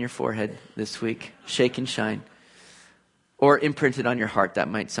stapled on your forehead this week. Shake and shine. or imprinted on your heart. That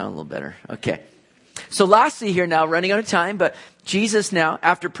might sound a little better. Okay. So lastly here now, running out of time, but Jesus now,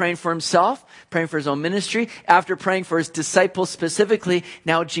 after praying for himself, praying for his own ministry, after praying for his disciples specifically,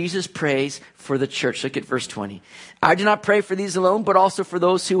 now Jesus prays for the church. Look at verse 20. I do not pray for these alone, but also for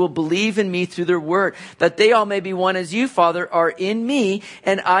those who will believe in me through their word, that they all may be one as you, Father, are in me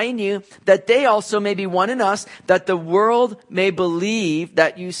and I in you, that they also may be one in us, that the world may believe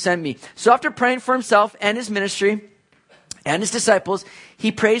that you sent me. So after praying for himself and his ministry and his disciples,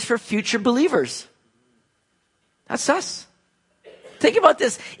 he prays for future believers. That's us. Think about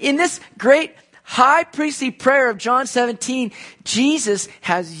this. In this great high priestly prayer of John 17, Jesus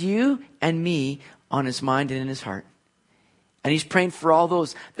has you and me on his mind and in his heart. And he's praying for all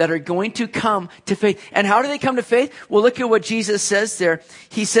those that are going to come to faith. And how do they come to faith? Well, look at what Jesus says there.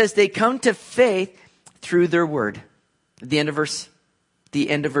 He says they come to faith through their word. The end of verse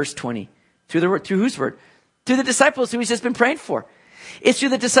 20. Through the word. Through whose word? Through the disciples who he's just been praying for. It's through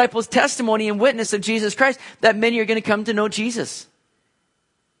the disciples' testimony and witness of Jesus Christ that many are going to come to know Jesus.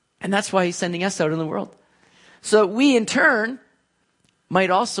 And that's why he's sending us out in the world. So we, in turn, might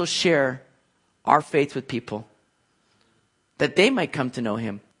also share our faith with people. That they might come to know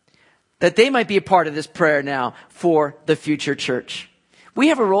him. That they might be a part of this prayer now for the future church. We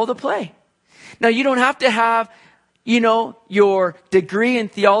have a role to play. Now, you don't have to have your degree in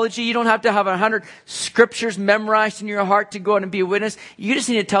theology. You don't have to have 100 scriptures memorized in your heart to go out and be a witness. You just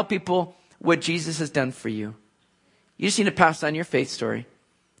need to tell people what Jesus has done for you. You just need to pass on your faith story.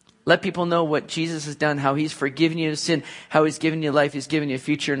 Let people know what Jesus has done, how he's forgiven you of sin, how he's given you life, he's given you a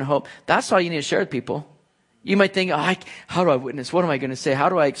future and hope. That's all you need to share with people. You might think, how do I witness? What am I going to say? How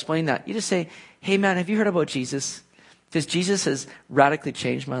do I explain that? You just say, hey man, have you heard about Jesus? Because Jesus has radically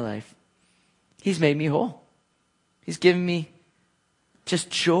changed my life. He's made me whole. He's given me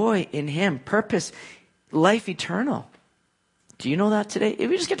just joy in him, purpose, life eternal. Do you know that today?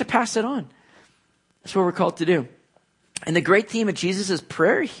 We just get to pass it on. That's what we're called to do. And the great theme of Jesus'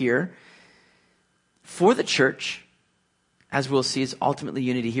 prayer here for the church, as we'll see, is ultimately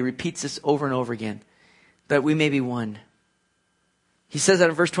unity. He repeats this over and over again, that we may be one. He says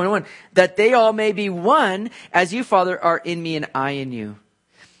that in verse 21, that they all may be one as you, Father, are in me and I in you.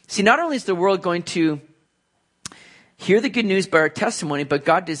 See, not only is the world going to hear the good news by our testimony, but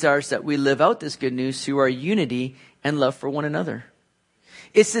God desires that we live out this good news through our unity and love for one another.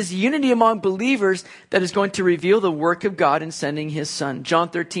 It's this unity among believers that is going to reveal the work of God in sending his son. John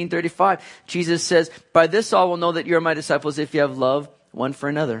 13:35, Jesus says, by this all will know that you're my disciples if you have love one for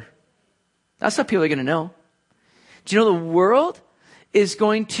another. That's how people are going to know. Do you know the world is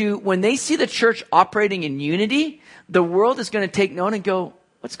going to, when they see the church operating in unity, the world is going to take note and go,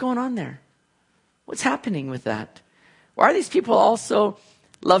 what's going on there? What's happening with that? Why are these people also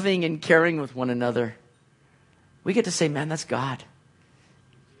loving and caring with one another? We get to say, man, that's God.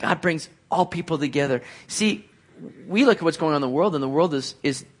 God brings all people together. See, we look at what's going on in the world, and the world is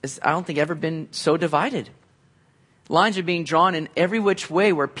I don't think ever been so divided. Lines are being drawn in every which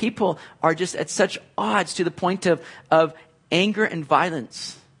way where people are just at such odds to the point of anger and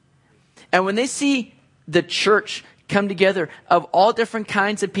violence. And when they see the church come together of all different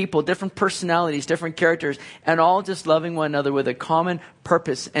kinds of people, different personalities, different characters, and all just loving one another with a common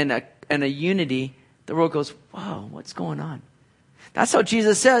purpose and a unity, the world goes, whoa, what's going on? That's how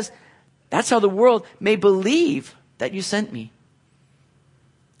Jesus says, that's how the world may believe that you sent me.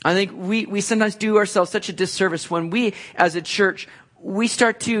 I think we sometimes do ourselves such a disservice when we, as a church, we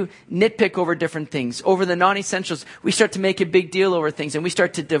start to nitpick over different things, over the non-essentials. We start to make a big deal over things, and we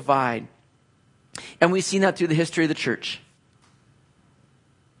start to divide. And we've seen that through the history of the church.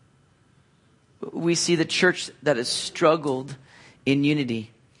 We see the church that has struggled in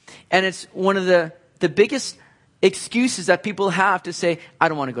unity. And it's one of the biggest excuses that people have to say, I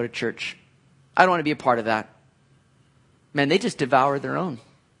don't want to go to church. I don't want to be a part of that. Man, they just devour their own.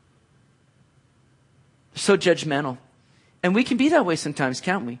 So judgmental. And we can be that way sometimes,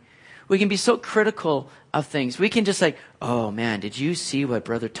 can't we? We can be so critical of things. We can just like, oh man, did you see what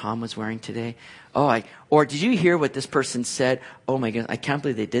Brother Tom was wearing today? Or did you hear what this person said? Oh my goodness, I can't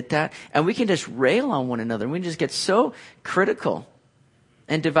believe they did that. And we can just rail on one another. We can just get so critical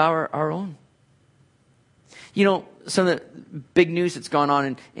and devour our own. You know, some of the big news that's gone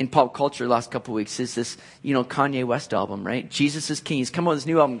on in pop culture the last couple of weeks is this, Kanye West album, right? Jesus is King. He's come out with this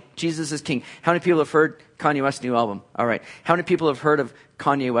new album, Jesus is King. How many people have heard Kanye West's new album? All right. How many people have heard of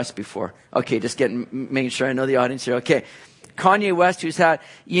Kanye West before? Okay, just making sure I know the audience here. Okay. Kanye West, who's had,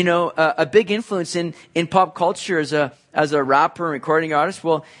 a big influence in pop culture as a rapper and recording artist.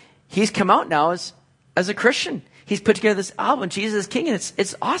 Well, he's come out now as a Christian. He's put together this album, Jesus is King, and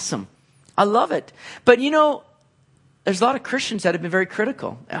it's awesome. I love it. But there's a lot of Christians that have been very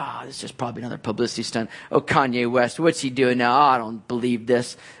critical. This is just probably another publicity stunt. Oh, Kanye West, what's he doing now? I don't believe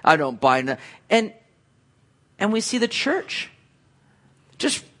this. I don't buy that. And we see the church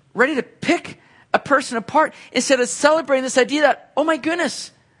just ready to pick a person apart instead of celebrating this idea that, oh my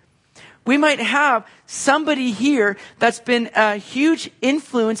goodness, we might have somebody here that's been a huge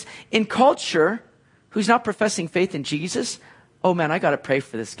influence in culture who's not professing faith in Jesus. Oh man, I got to pray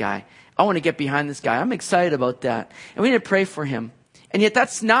for this guy. I want to get behind this guy. I'm excited about that. And we need to pray for him. And yet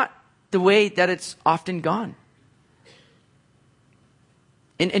that's not the way that it's often gone.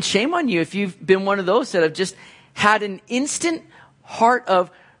 And shame on you if you've been one of those that have just had an instant heart of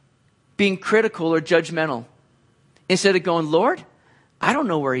being critical or judgmental. Instead of going, Lord, I don't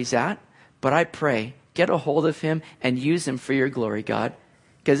know where he's at, but I pray, get a hold of him and use him for your glory, God.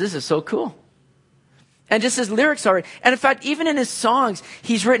 Because this is so cool. And just his lyrics are, and in fact, even in his songs,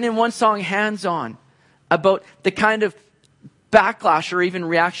 he's written in one song, Hands On, about the kind of backlash or even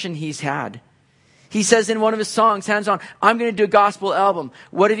reaction he's had. He says in one of his songs, Hands On, I'm going to do a gospel album.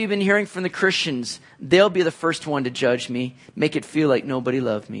 What have you been hearing from the Christians? They'll be the first one to judge me, make it feel like nobody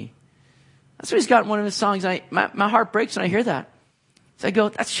loved me. That's what he's got in one of his songs. My heart breaks when I hear that. So I go,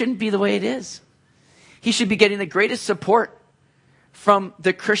 that shouldn't be the way it is. He should be getting the greatest support from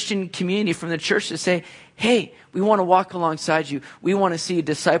the Christian community, from the church to say, hey, we want to walk alongside you. We want to see you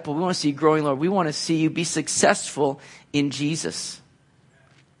disciple. We want to see you growing, Lord. We want to see you be successful in Jesus.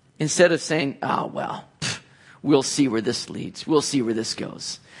 Instead of saying, we'll see where this leads. We'll see where this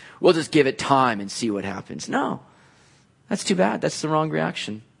goes. We'll just give it time and see what happens. No, that's too bad. That's the wrong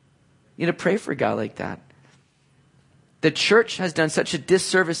reaction. You need to pray for a guy like that. The church has done such a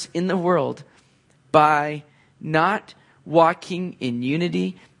disservice in the world by not walking in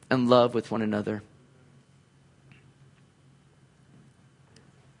unity and love with one another.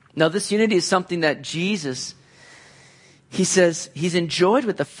 Now, this unity is something that Jesus, he says, he's enjoyed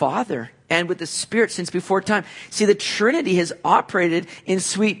with the Father and with the Spirit since before time. See, the Trinity has operated in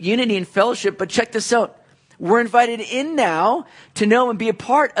sweet unity and fellowship, but check this out. We're invited in now to know and be a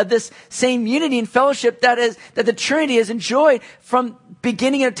part of this same unity and fellowship that the Trinity has enjoyed from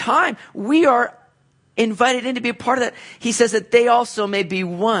beginning of time. We are invited in to be a part of that. He says that they also may be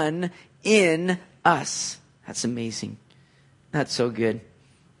one in us. That's amazing. That's so good.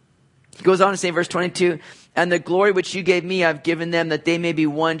 He goes on to say in verse 22, and the glory which you gave me, I've given them, that they may be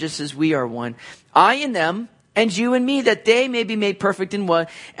one just as we are one. I in them, and you in me, that they may be made perfect in one,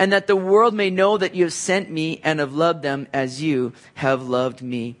 and that the world may know that you have sent me and have loved them as you have loved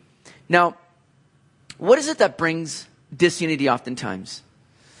me. Now, what is it that brings disunity oftentimes?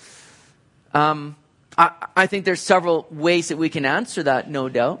 I think there's several ways that we can answer that, no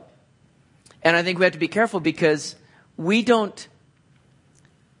doubt. And I think we have to be careful because we don't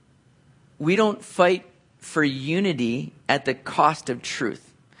fight for unity at the cost of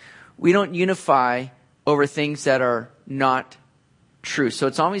truth. We don't unify over things that are not true. So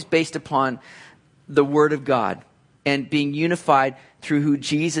it's always based upon the Word of God and being unified through who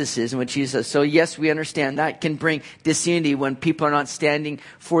Jesus is and what Jesus says. So yes, we understand that can bring disunity when people are not standing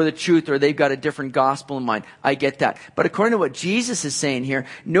for the truth or they've got a different gospel in mind. I get that. But according to what Jesus is saying here,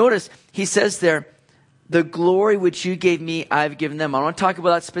 notice he says there, the glory which you gave me, I've given them. I want to talk about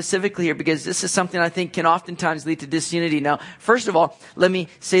that specifically here because this is something I think can oftentimes lead to disunity. Now, first of all, let me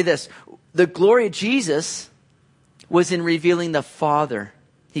say this. The glory of Jesus was in revealing the Father.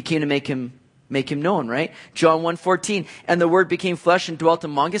 He came to make him known, right? John 1:14, and the Word became flesh and dwelt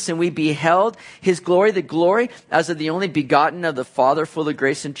among us, and we beheld his glory, the glory as of the only begotten of the Father, full of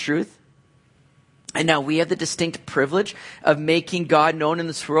grace and truth. And now we have the distinct privilege of making God known in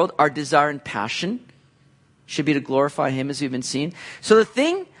this world. Our desire and passion should be to glorify him as we've been seeing. So the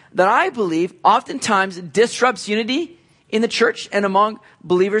thing that I believe oftentimes disrupts unity in the church and among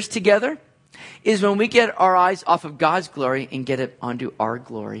believers together is when we get our eyes off of God's glory and get it onto our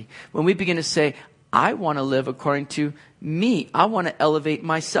glory. When we begin to say, I want to live according to me. I want to elevate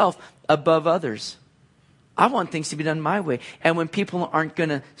myself above others. I want things to be done my way. And when people aren't going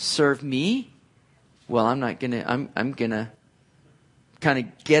to serve me, well, I'm going to kind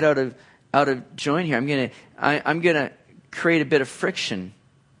of get out of joint here. I'm going to create a bit of friction.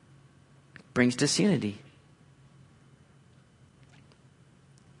 Brings disunity.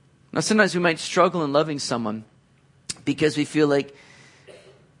 Now, sometimes we might struggle in loving someone because we feel like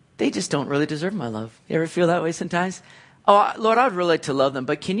they just don't really deserve my love. You ever feel that way sometimes? Oh, Lord, I would really like to love them,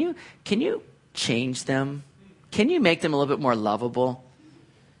 but can you change them? Can you make them a little bit more lovable?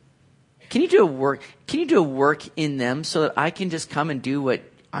 Can you do a work in them so that I can just come and do what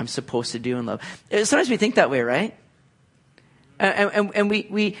I'm supposed to do in love? Sometimes we think that way, right? And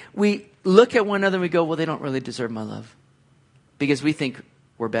we look at one another and we go, well, they don't really deserve my love. Because we think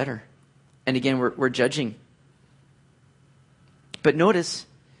we're better. And again, we're judging. But notice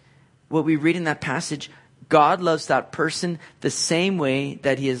what we read in that passage. God loves that person the same way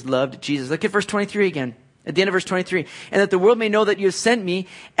that he has loved Jesus. Look at verse 23 again. At the end of verse 23. And that the world may know that you have sent me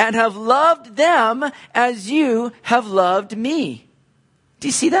and have loved them as you have loved me. Do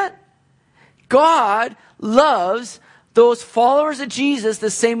you see that? God loves those followers of Jesus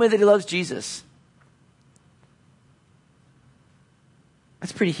the same way that he loves Jesus.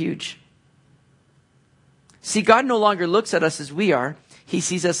 That's pretty huge. See, God no longer looks at us as we are. He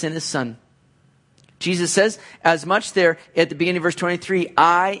sees us in his Son. Jesus says as much there at the beginning of verse 23,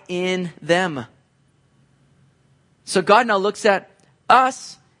 I in them. So God now looks at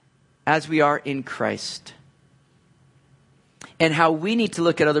us as we are in Christ. And how we need to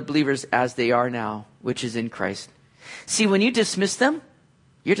look at other believers as they are now, which is in Christ. See, when you dismiss them,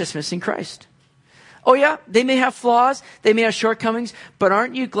 you're dismissing Christ. Oh yeah, they may have flaws, they may have shortcomings, but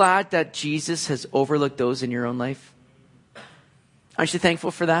aren't you glad that Jesus has overlooked those in your own life? Aren't you thankful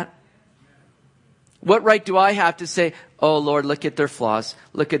for that? What right do I have to say, oh Lord, look at their flaws,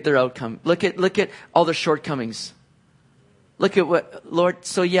 look at their outcome, look at all their shortcomings. Look at what, Lord,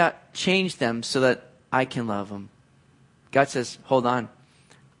 so yeah, change them so that I can love them. God says, hold on,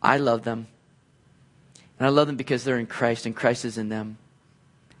 I love them. And I love them because they're in Christ and Christ is in them.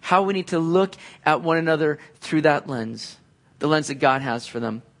 How we need to look at one another through that lens. The lens that God has for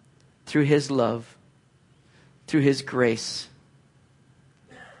them. Through his love. Through his grace.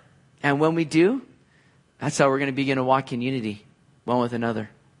 And when we do, that's how we're going to begin to walk in unity one with another.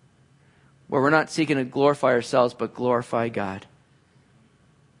 Where we're not seeking to glorify ourselves, but glorify God.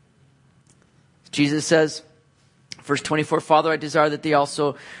 Jesus says, verse 24, Father, I desire that they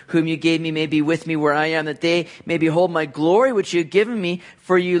also, whom you gave me, may be with me where I am, that they may behold my glory, which you have given me,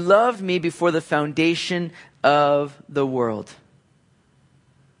 for you loved me before the foundation of the world.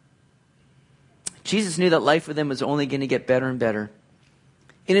 Jesus knew that life with him was only going to get better and better.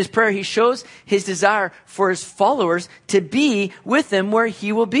 In his prayer, he shows his desire for his followers to be with him where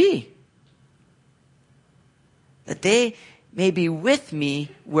he will be. That they may be with me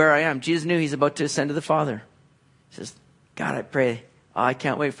where I am. Jesus knew he's about to ascend to the Father. He says, God, I pray. Oh, I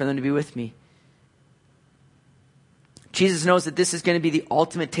can't wait for them to be with me. Jesus knows that this is going to be the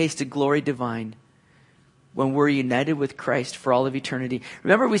ultimate taste of glory divine when we're united with Christ for all of eternity.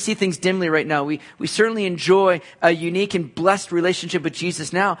 Remember, we see things dimly right now. We certainly enjoy a unique and blessed relationship with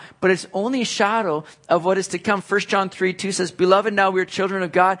Jesus now, but it's only a shadow of what is to come. 1 John 3:2 says, Beloved, now we are children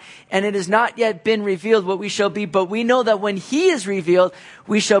of God, and it has not yet been revealed what we shall be, but we know that when he is revealed,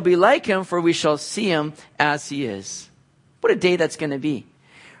 we shall be like him, for we shall see him as he is. What a day that's going to be.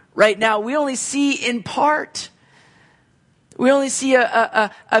 Right now, we only see in part. We only see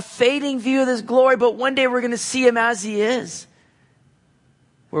a fading view of this glory, but one day we're going to see him as he is,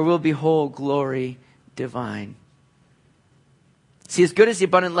 where we'll behold glory divine. See, as good as the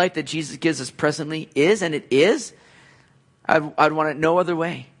abundant life that Jesus gives us presently is, and it is, I'd want it no other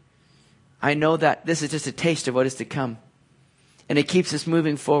way. I know that this is just a taste of what is to come. And it keeps us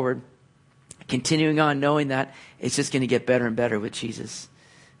moving forward, continuing on, knowing that it's just going to get better and better with Jesus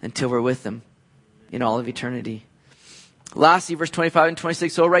until we're with him in all of eternity. Lastly, verse 25 and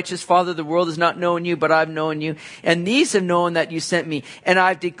 26, O righteous Father, the world has not known you, but I've known you. And these have known that you sent me. And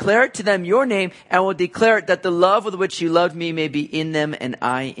I've declared to them your name, and will declare it, that the love with which you loved me may be in them, and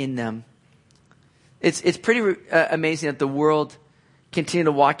I in them. It's pretty amazing that the world continued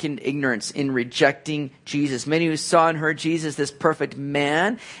to walk in ignorance, in rejecting Jesus. Many who saw and heard Jesus, this perfect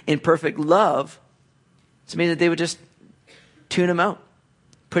man in perfect love, it's amazing that they would just tune him out,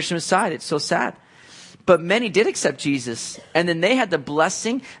 push him aside. It's so sad. But many did accept Jesus. And then they had the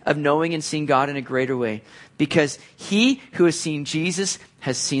blessing of knowing and seeing God in a greater way. Because he who has seen Jesus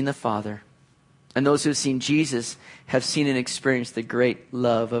has seen the Father. And those who have seen Jesus have seen and experienced the great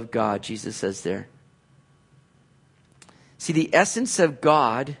love of God, Jesus says there. See, the essence of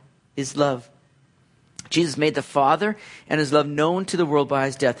God is love. Jesus made the Father and his love known to the world by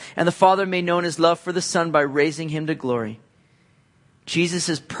his death. And the Father made known his love for the Son by raising him to glory.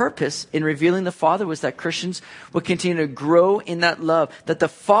 Jesus' purpose in revealing the Father was that Christians would continue to grow in that love, that the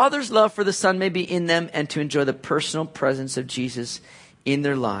Father's love for the Son may be in them, and to enjoy the personal presence of Jesus in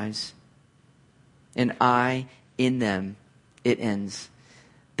their lives. And I in them, it ends.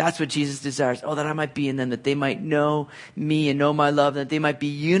 That's what Jesus desires. Oh, that I might be in them, that they might know me and know my love, that they might be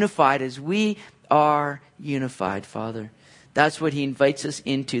unified as we are unified, Father. That's what he invites us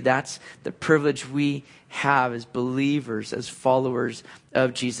into. That's the privilege we have as believers, as followers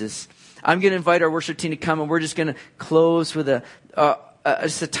of Jesus. I'm going to invite our worship team to come, and we're just going to close with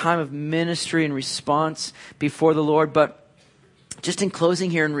just a time of ministry and response before the Lord. But just in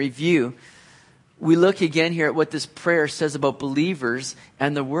closing here in review, we look again here at what this prayer says about believers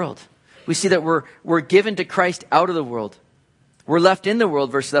and the world. We see that we're given to Christ out of the world. We're left in the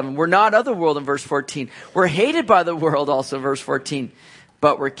world, verse 11. We're not of the world in verse 14. We're hated by the world also, verse 14.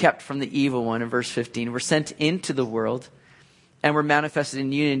 But we're kept from the evil one in verse 15. We're sent into the world, and we're manifested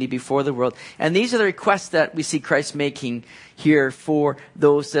in unity before the world. And these are the requests that we see Christ making here for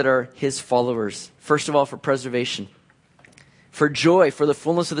those that are his followers. First of all, for preservation, for joy, for the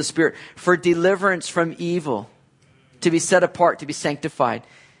fullness of the Spirit, for deliverance from evil, to be set apart, to be sanctified,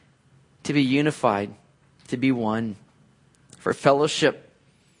 to be unified, to be one, for fellowship,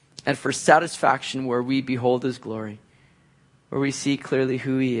 and for satisfaction where we behold his glory, where we see clearly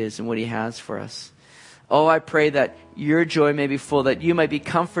who he is and what he has for us. Oh, I pray that your joy may be full, that you might be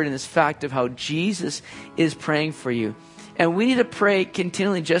comforted in this fact of how Jesus is praying for you. And we need to pray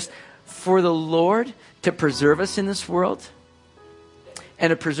continually just for the Lord to preserve us in this world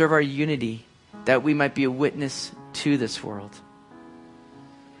and to preserve our unity, that we might be a witness to this world.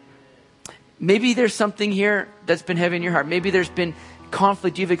 Maybe there's something here that's been heavy in your heart. Maybe there's been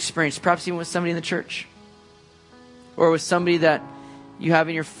conflict you've experienced, perhaps even with somebody in the church, or with somebody that you have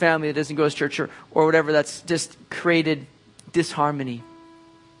in your family that doesn't go to church, or whatever, that's just created disharmony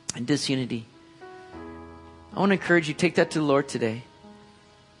and disunity. I want to encourage you, take that to the Lord today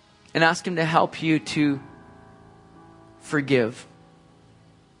and ask him to help you to forgive.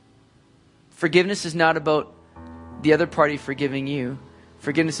 Forgiveness is not about the other party forgiving you.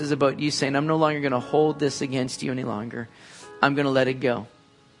 Forgiveness is about you saying, I'm no longer going to hold this against you any longer. I'm going to let it go.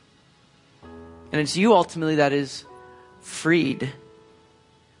 And it's you ultimately that is freed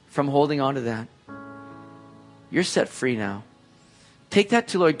from holding on to that. You're set free now. Take that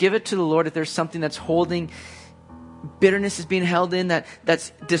to the Lord. Give it to the Lord if there's something that's holding, bitterness is being held in,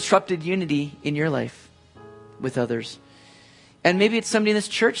 that's disrupted unity in your life with others. And maybe it's somebody in this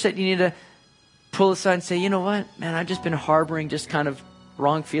church that you need to pull aside and say, you know what, man, I've just been harboring just kind of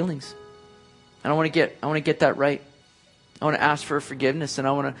wrong feelings. And I want to get that right. I want to ask for forgiveness, and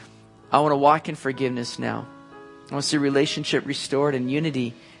I want to walk in forgiveness now. I want to see relationship restored and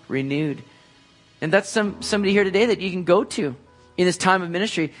unity renewed. And that's somebody here today that you can go to in this time of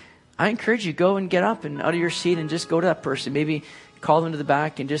ministry. I encourage you, go and get up and out of your seat and just go to that person. Maybe call them to the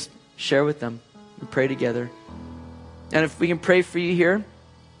back and just share with them and pray together. And if we can pray for you here,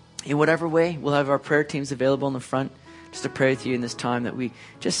 in whatever way, we'll have our prayer teams available in the front just to pray with you in this time that we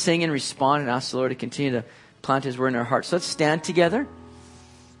just sing and respond and ask the Lord to continue to plant his word in our hearts. So let's stand together.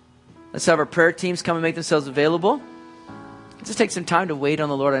 Let's have our prayer teams come and make themselves available. Let's just take some time to wait on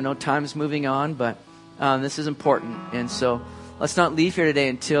the Lord. I know time is moving on, but this is important. And so let's not leave here today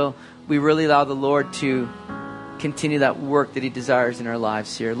until we really allow the Lord to continue that work that he desires in our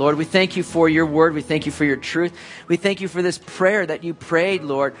lives here. Lord, we thank you for your word. We thank you for your truth. We thank you for this prayer that you prayed,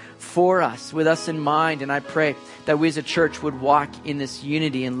 Lord, for us, with us in mind. And I pray that we as a church would walk in this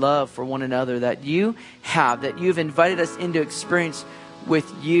unity and love for one another that you've invited us into experience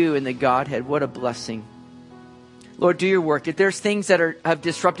with you in the Godhead. What a blessing. Lord, do your work. If there's things that have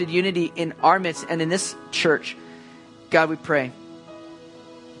disrupted unity in our midst and in this church, God, we pray,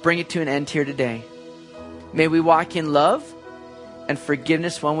 bring it to an end here today. May we walk in love and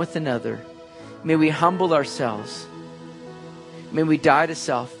forgiveness one with another. May we humble ourselves. May we die to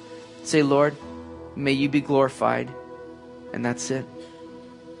self. Say, Lord, may you be glorified. And that's it.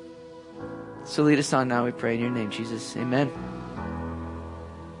 So lead us on now, we pray in your name, Jesus. Amen.